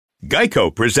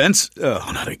Geico presents,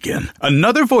 not again,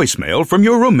 another voicemail from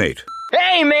your roommate.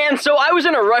 Hey, man, so I was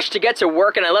in a rush to get to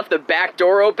work and I left the back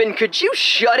door open. Could you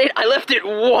shut it? I left it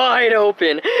wide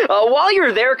open. While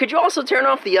you're there, could you also turn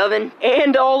off the oven?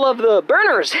 And all of the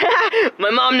burners. My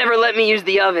mom never let me use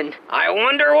the oven. I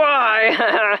wonder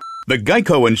why. The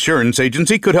Geico Insurance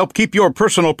Agency could help keep your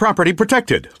personal property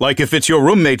protected, like if it's your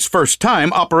roommate's first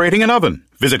time operating an oven.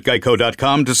 Visit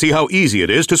geico.com to see how easy it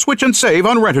is to switch and save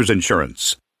on renter's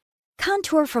insurance.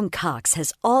 Contour from Cox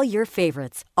has all your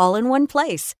favorites, all in one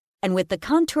place. And with the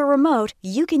Contour Remote,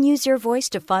 you can use your voice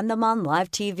to find them on live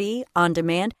TV, on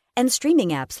demand, and streaming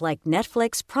apps like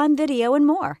Netflix, Prime Video, and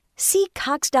more. See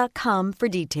Cox.com for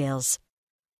details.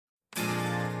 From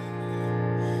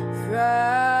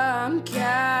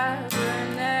Cabernet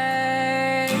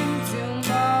to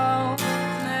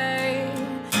Monet,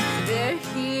 they're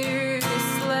here to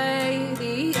slay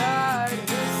the art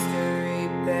history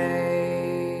babes.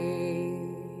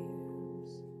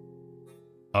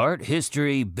 Art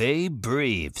History Babe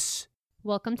Briefs.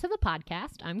 Welcome to the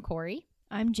podcast. I'm Corey.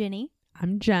 I'm Ginny.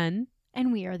 I'm Jen.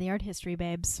 And we are the Art History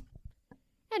Babes.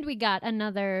 And we got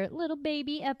another little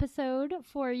baby episode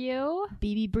for you.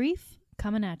 BB Brief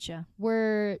coming at you.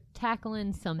 We're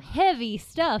tackling some heavy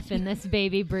stuff in this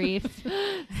baby brief.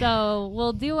 So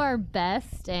we'll do our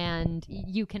best, and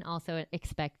you can also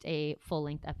expect a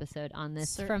full-length episode on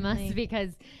this from us,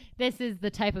 because this is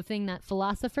the type of thing that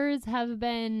philosophers have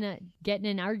been getting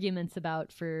in arguments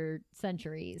about for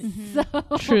centuries. Mm-hmm.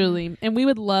 So Truly. And we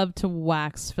would love to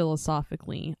wax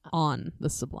philosophically on the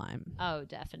Sublime. Oh,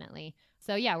 definitely.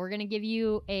 So yeah, we're going to give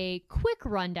you a quick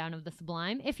rundown of the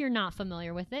Sublime if you're not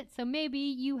familiar with it. So maybe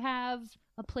you have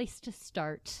a place to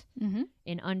start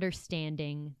in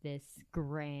understanding this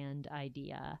grand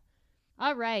idea.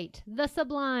 All right, the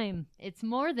Sublime. It's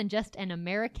more than just an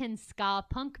American ska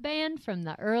punk band from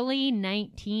the early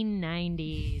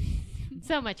 1990s.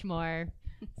 So much more.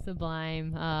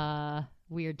 Sublime,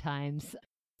 weird times.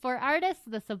 For artists,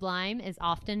 the Sublime is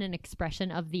often an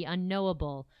expression of the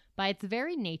unknowable. By its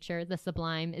very nature, the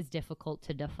Sublime is difficult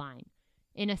to define.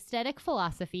 In aesthetic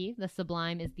philosophy, the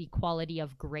Sublime is the quality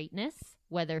of greatness,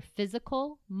 whether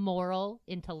physical, moral,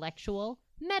 intellectual,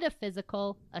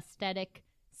 metaphysical, aesthetic,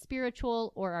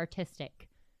 spiritual, or artistic.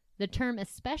 The term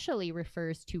especially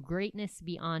refers to greatness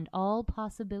beyond all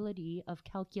possibility of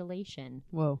calculation.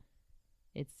 Whoa.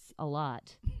 It's a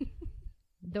lot.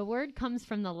 The word comes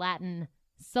from the Latin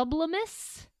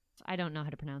sublimus. I don't know how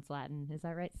to pronounce Latin. Is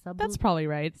that right? That's probably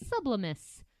right.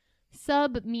 Sublimus.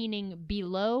 Sub meaning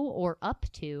below or up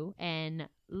to, and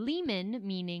limen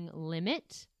meaning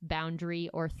limit, boundary,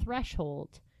 or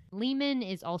threshold. Limen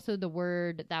is also the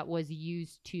word that was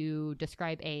used to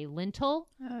describe a lintel.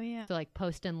 Oh, yeah. So like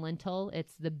post and lintel,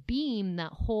 it's the beam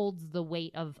that holds the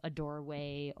weight of a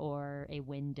doorway or a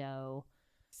window.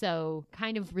 So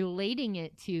kind of relating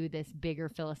it to this bigger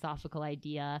philosophical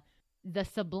idea, the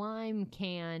Sublime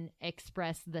can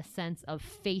express the sense of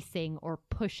facing or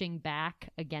pushing back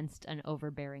against an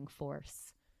overbearing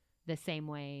force, the same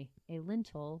way a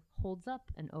lintel holds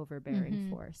up an overbearing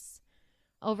force.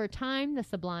 Over time, the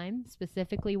Sublime,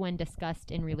 specifically when discussed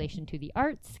in relation to the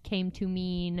arts, came to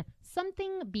mean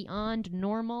something beyond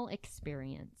normal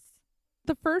experience.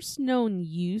 The first known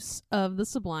use of the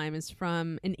Sublime is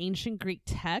from an ancient Greek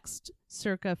text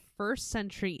circa 1st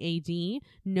century AD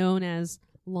known as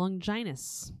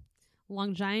Longinus.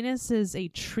 Longinus is a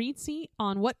treatise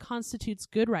on what constitutes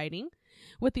good writing,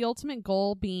 with the ultimate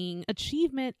goal being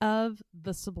achievement of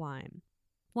the Sublime.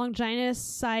 Longinus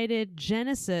cited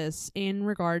Genesis in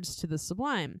regards to the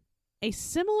Sublime. A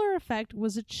similar effect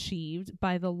was achieved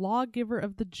by the lawgiver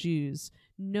of the Jews,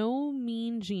 no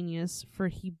mean genius, for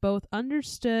he both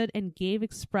understood and gave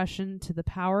expression to the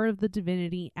power of the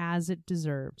divinity as it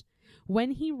deserved.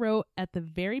 When he wrote at the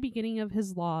very beginning of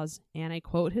his laws, and I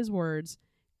quote his words,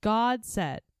 God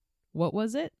said, what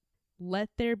was it? Let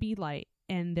there be light,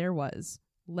 and there was.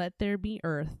 Let there be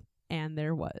earth, and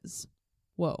there was.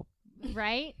 Whoa.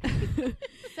 Right?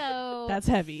 So that's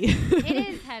heavy. It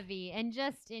is heavy. And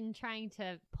just in trying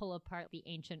to pull apart the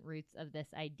ancient roots of this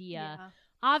idea,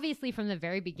 obviously from the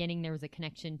very beginning there was a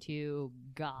connection to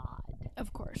God.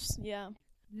 Of course, yeah.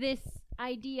 This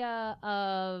idea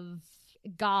of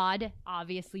God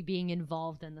obviously being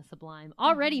involved in the Sublime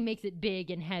already makes it big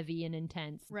and heavy and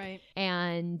intense. Right.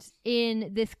 And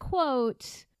in this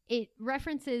quote, it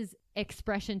references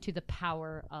expression to the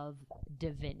power of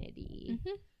divinity.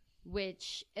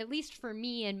 Which, at least for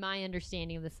me and my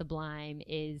understanding of the Sublime,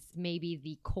 is maybe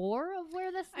the core of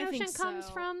where this notion comes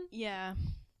from. Yeah.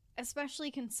 Especially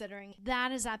considering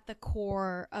that is at the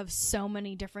core of so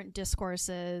many different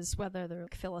discourses, whether they're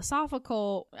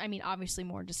philosophical, I mean, obviously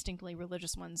more distinctly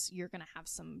religious ones, you're going to have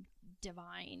some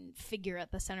divine figure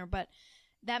at the center, but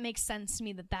that makes sense to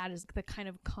me that is the kind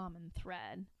of common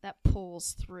thread that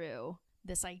pulls through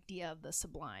this idea of the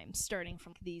sublime, starting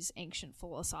from these ancient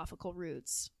philosophical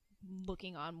roots,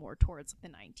 looking on more towards the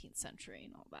 19th century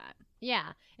and all that.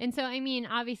 Yeah. And so, I mean,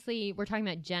 obviously, we're talking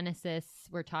about Genesis.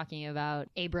 We're talking about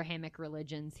Abrahamic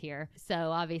religions here.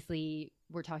 So, obviously,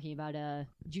 we're talking about a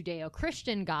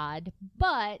Judeo-Christian God,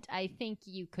 but I think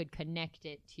you could connect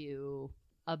it to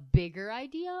a bigger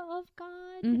idea of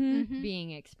God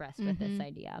being expressed with this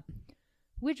idea.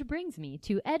 Which brings me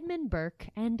to Edmund Burke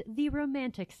and the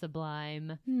Romantic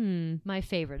Sublime. My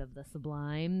favorite of the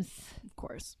Sublimes. Of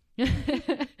course.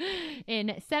 In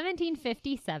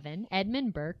 1757,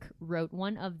 Edmund Burke wrote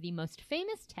one of the most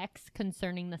famous texts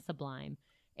concerning the sublime,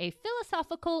 a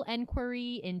philosophical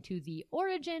enquiry into the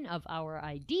origin of our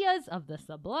ideas of the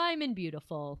sublime and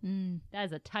beautiful. That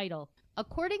is a title.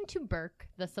 According to Burke,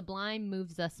 the sublime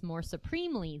moves us more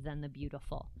supremely than the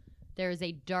beautiful. There is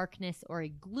a darkness or a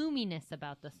gloominess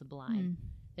about the sublime.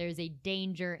 There is a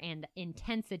danger and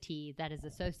intensity that is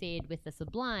associated with the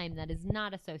sublime that is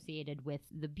not associated with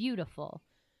the beautiful.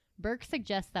 Burke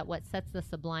suggests that what sets the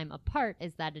sublime apart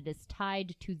is that it is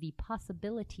tied to the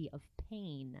possibility of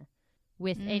pain.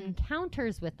 With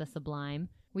encounters with the sublime,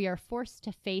 we are forced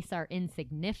to face our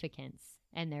insignificance,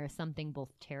 and there is something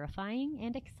both terrifying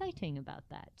and exciting about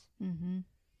that.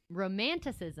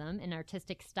 Romanticism, an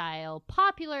artistic style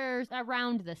popular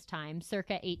around this time,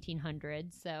 circa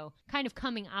 1800, so kind of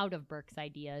coming out of Burke's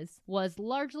ideas, was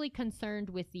largely concerned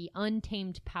with the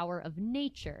untamed power of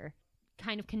nature.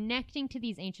 Kind of connecting to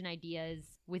these ancient ideas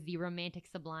with the romantic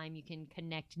sublime, you can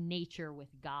connect nature with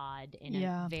God in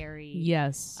a very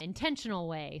intentional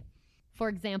way. For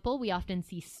example, we often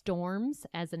see storms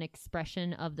as an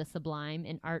expression of the sublime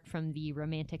in art from the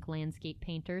romantic landscape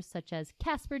painters such as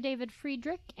Caspar David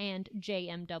Friedrich and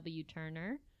J.M.W.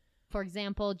 Turner. For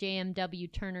example, J.M.W.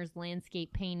 Turner's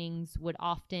landscape paintings would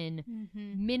often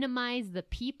minimize the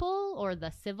people or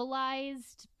the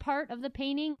civilized part of the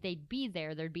painting. They'd be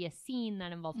there. There'd be a scene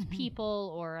that involved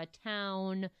people or a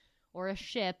town or a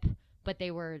ship, but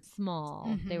they were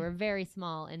small. They were very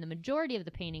small, and the majority of the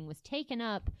painting was taken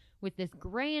up with this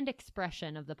grand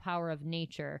expression of the power of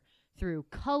nature through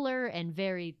color and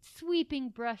very sweeping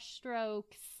brush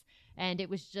strokes. And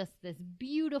it was just this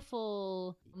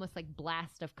beautiful, almost like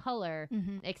blast of color,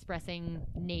 expressing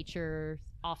nature,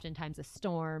 oftentimes a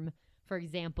storm. For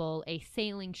example, a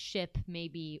sailing ship may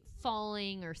be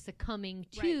falling or succumbing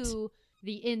to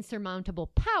the insurmountable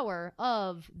power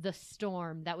of the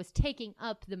storm that was taking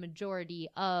up the majority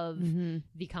of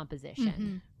the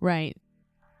composition. Right.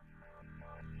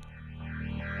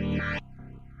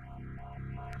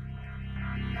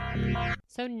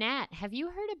 So, Nat, have you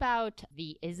heard about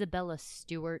the Isabella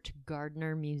Stewart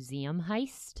Gardner Museum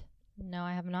heist? No,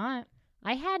 I have not.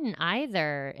 I hadn't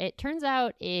either. It turns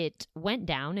out it went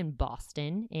down in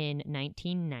Boston in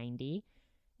 1990.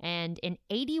 And in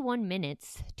 81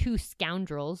 minutes, two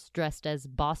scoundrels dressed as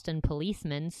Boston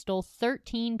policemen stole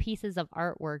 13 pieces of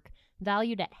artwork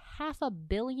valued at $500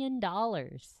 million.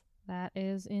 That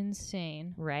is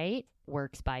insane. Right?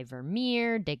 Works by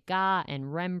Vermeer, Degas,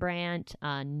 and Rembrandt.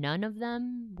 None of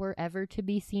them were ever to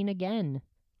be seen again.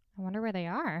 I wonder where they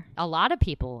are. A lot of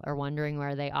people are wondering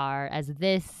where they are, as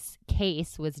this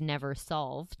case was never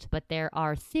solved. But there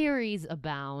are theories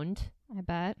abound, I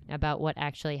bet, about what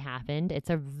actually happened. It's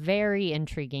a very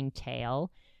intriguing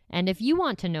tale. And if you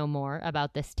want to know more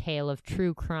about this tale of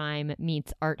true crime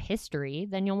meets art history,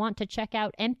 then you'll want to check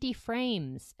out Empty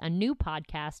Frames, a new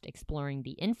podcast exploring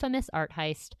the infamous art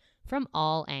heist from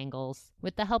all angles.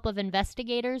 With the help of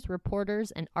investigators,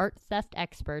 reporters, and art theft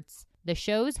experts, the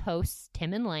show's hosts,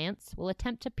 Tim and Lance, will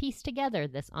attempt to piece together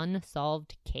this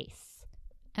unsolved case.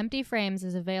 Empty Frames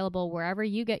is available wherever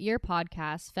you get your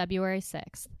podcasts February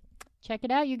 6th. Check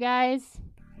it out, you guys.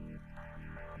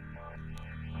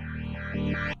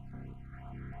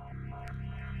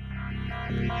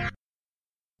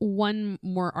 One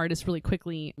more artist really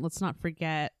quickly. Let's not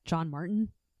forget John Martin.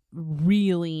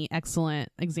 Really excellent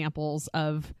examples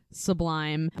of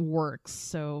sublime works.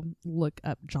 So look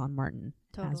up John Martin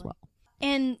as well.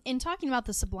 And in talking about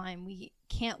the sublime, we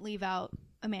can't leave out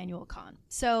Immanuel Kant.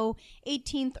 So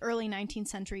 18th, early 19th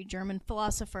century German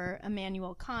philosopher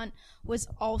Immanuel Kant was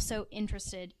also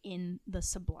interested in the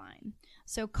sublime.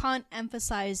 So Kant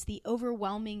emphasized the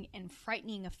overwhelming and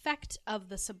frightening effect of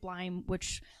the sublime,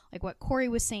 which like what Corey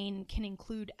was saying, can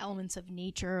include elements of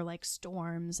nature like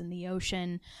storms and the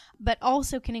ocean, but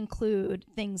also can include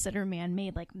things that are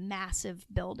man-made like massive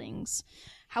buildings.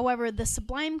 However, the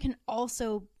sublime can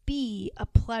also be a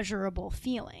pleasurable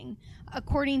feeling.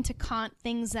 According to Kant,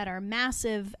 things that are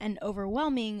massive and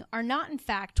overwhelming are not in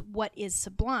fact what is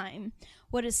sublime.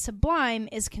 What is sublime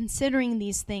is considering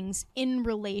these things in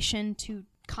relation to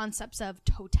concepts of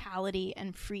totality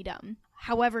and freedom.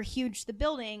 However huge the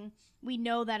building, we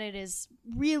know that it is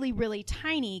really, really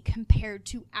tiny compared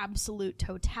to absolute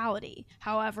totality.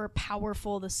 However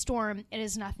powerful the storm, it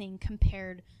is nothing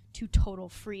compared to total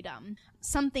freedom.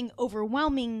 Something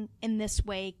overwhelming in this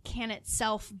way can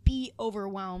itself be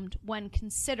overwhelmed when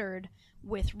considered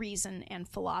with reason and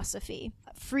philosophy.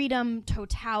 Freedom,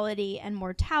 totality, and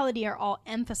mortality are all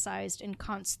emphasized in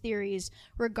Kant's theories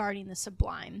regarding the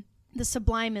sublime. The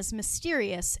sublime is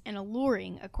mysterious and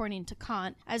alluring, according to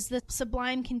Kant, as the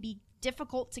sublime can be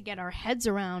difficult to get our heads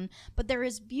around, but there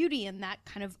is beauty in that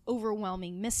kind of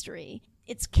overwhelming mystery.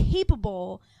 It's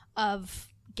capable of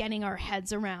getting our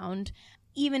heads around,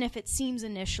 even if it seems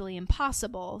initially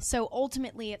impossible. So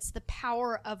ultimately, it's the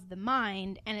power of the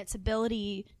mind and its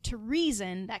ability to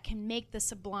reason that can make the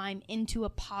sublime into a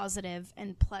positive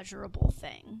and pleasurable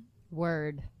thing.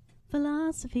 Word.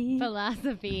 Philosophy.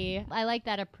 I like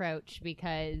that approach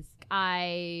because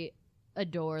I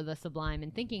adore the sublime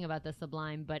and thinking about the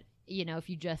sublime, but if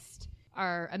you just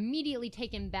are immediately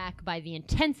taken back by the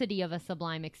intensity of a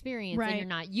sublime experience and you're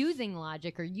not using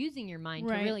logic or using your mind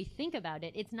to really think about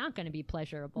it, it's not going to be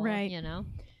pleasurable,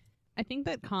 I think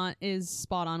that Kant is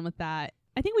spot on with that.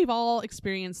 I think we've all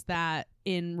experienced that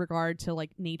in regard to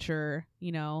like nature,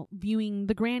 viewing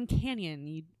the Grand Canyon.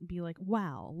 You'd be like,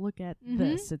 wow, look at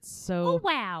this. It's so,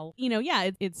 wow.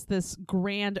 It's this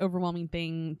grand, overwhelming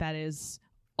thing that is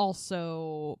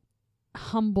also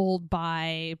humbled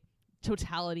by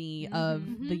totality of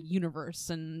the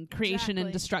universe and creation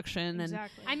and destruction.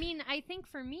 Exactly. I mean, I think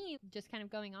for me, just kind of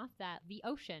going off that, the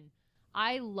ocean.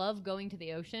 I love going to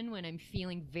the ocean when I'm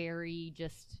feeling very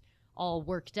just all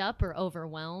worked up or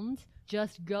overwhelmed.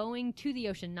 Just going to the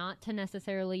ocean, not to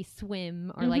necessarily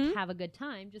swim or like have a good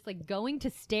time, just like going to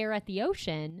stare at the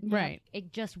ocean. Right.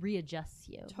 It just readjusts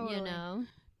you,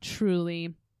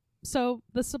 Truly. So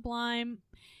the sublime,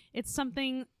 it's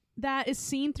something that is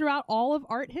seen throughout all of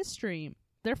art history.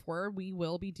 Therefore, we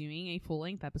will be doing a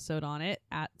full-length episode on it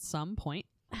at some point.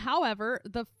 However,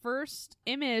 the first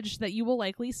image that you will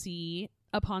likely see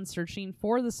upon searching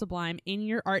for the sublime in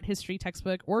your art history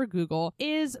textbook or Google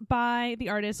is by the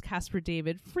artist Caspar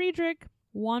David Friedrich,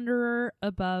 Wanderer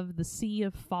Above the Sea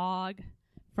of Fog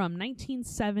from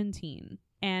 1917.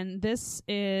 And this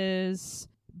is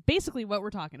basically what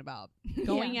we're talking about.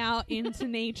 Going out into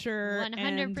nature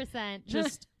 100%. and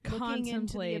just contemplating.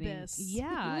 Into the abyss.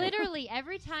 Yeah. Literally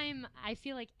every time I've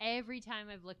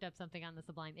looked up something on the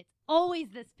sublime, it's always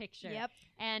this picture. Yep.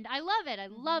 And I love it. I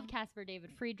love Caspar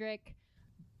David Friedrich.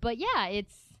 But yeah,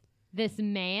 it's this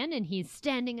man and he's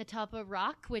standing atop a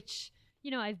rock, which,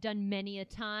 I've done many a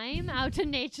time out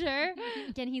in nature.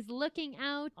 And he's looking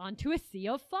out onto a sea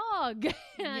of fog.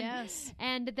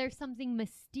 And there's something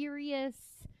mysterious.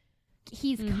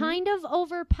 He's kind of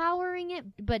overpowering it,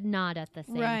 but not at the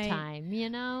same time,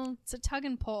 It's a tug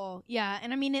and pull. Yeah.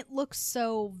 And I mean, it looks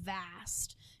so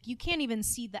vast. You can't even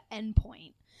see the end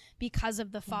point because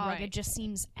of the fog. It just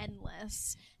seems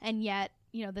endless. And yet,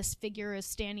 this figure is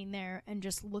standing there and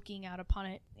just looking out upon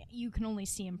it. You can only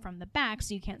see him from the back,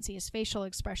 so you can't see his facial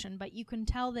expression, but you can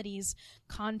tell that he's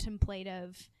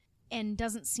contemplative and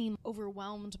doesn't seem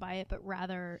overwhelmed by it, but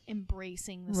rather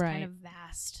embracing this kind of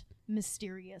vast,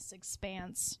 mysterious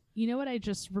expanse. You know what I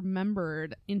just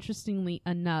remembered, interestingly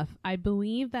enough? I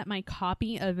believe that my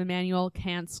copy of Immanuel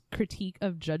Kant's Critique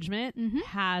of Judgment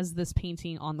has this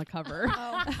painting on the cover.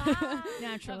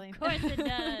 Naturally. Of course it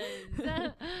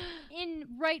does. And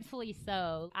rightfully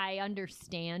so. I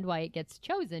understand why it gets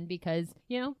chosen because,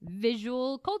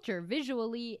 visual culture.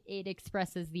 Visually, it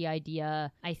expresses the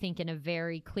idea, I think, in a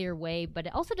very clear way, but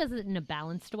it also does it in a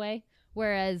balanced way.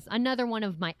 Whereas another one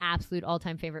of my absolute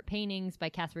all-time favorite paintings by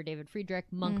Caspar David Friedrich,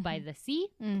 Monk by the Sea.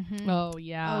 Oh,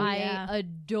 yeah. I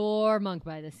adore Monk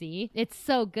by the Sea. It's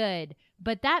so good.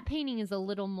 But that painting is a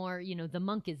little more, the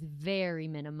monk is very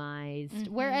minimized.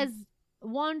 Whereas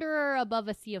Wanderer Above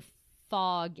a Sea of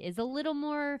Fog is a little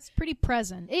more... It's pretty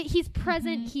present. He's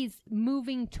present. He's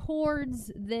moving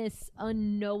towards this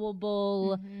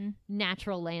unknowable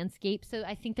natural landscape. So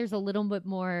I think there's a little bit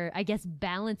more, I guess,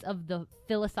 balance of the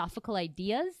philosophical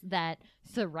ideas that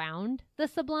surround the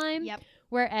sublime. Yep.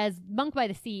 Whereas Monk by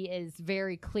the Sea is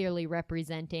very clearly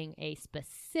representing a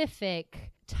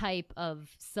specific type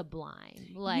of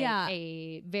sublime, like Yeah.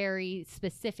 a very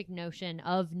specific notion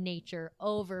of nature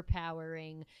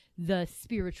overpowering the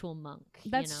spiritual monk.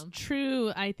 That's you know?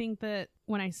 true. I think that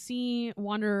when I see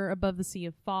Wander Above the Sea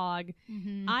of Fog,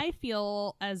 I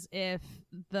feel as if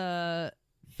the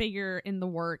figure in the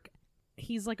work,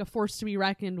 he's like a force to be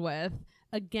reckoned with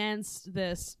against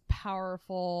this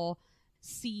powerful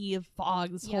sea of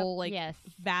fog, this whole like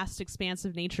vast expanse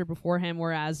of nature before him,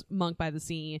 whereas Monk by the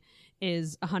Sea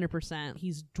is 100%.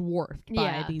 He's dwarfed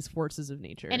by these forces of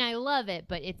nature. And I love it,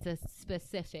 but it's a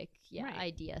specific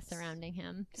idea surrounding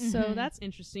him. So that's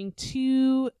interesting.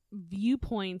 Two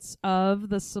viewpoints of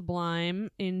the Sublime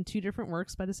in two different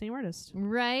works by the same artist.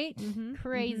 Right?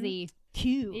 Crazy.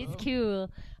 Cool. It's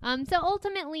cool. So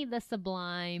ultimately, the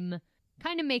Sublime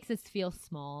kind of makes us feel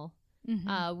small.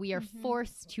 We are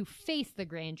forced to face the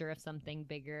grandeur of something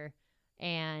bigger,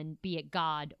 and be it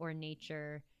God or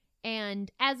nature. And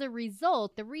as a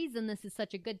result, the reason this is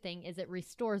such a good thing is it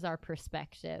restores our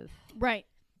perspective. Right.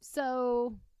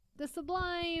 So the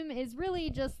Sublime is really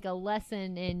just a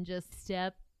lesson in just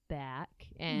step back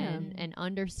and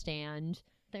understand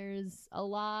there's a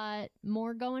lot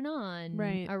more going on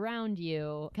around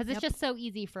you. Because it's just so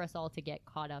easy for us all to get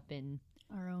caught up in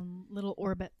our own little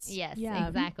orbits. Yes,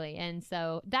 exactly. And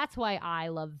so that's why I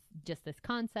love just this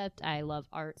concept. I love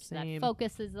art that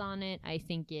focuses on it. I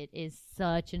think it is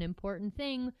such an important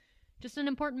thing, just an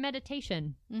important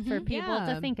meditation for people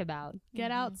to think about.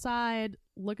 Get outside,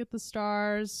 look at the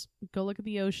stars, go look at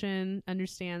the ocean,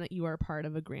 understand that you are part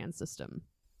of a grand system.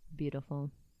 Beautiful.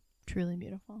 Truly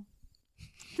beautiful.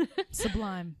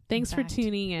 Sublime. Thanks for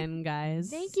tuning in, guys.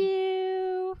 Thank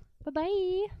you.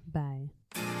 Bye-bye. Bye.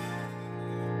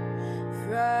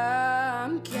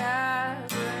 From Cabernet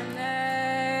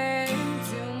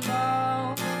to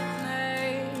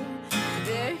Monet,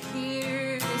 they're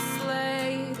here to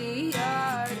slay the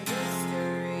art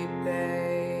history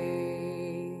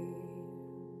babes.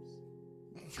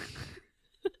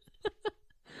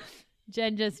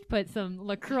 Jen just put some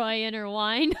LaCroix in her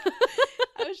wine.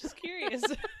 I was just curious.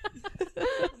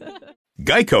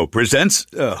 Geico presents,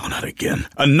 not again,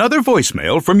 another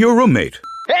voicemail from your roommate.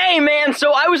 Hey man,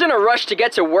 so I was in a rush to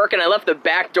get to work and I left the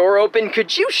back door open.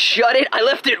 Could you shut it? I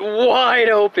left it wide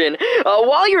open.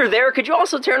 While you're there, could you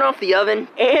also turn off the oven?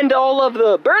 And all of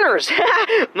the burners.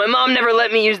 My mom never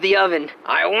let me use the oven.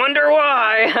 I wonder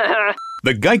why.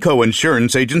 The Geico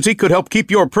Insurance Agency could help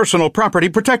keep your personal property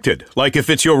protected, like if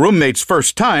it's your roommate's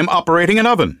first time operating an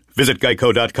oven. Visit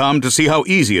geico.com to see how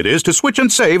easy it is to switch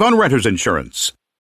and save on renter's insurance.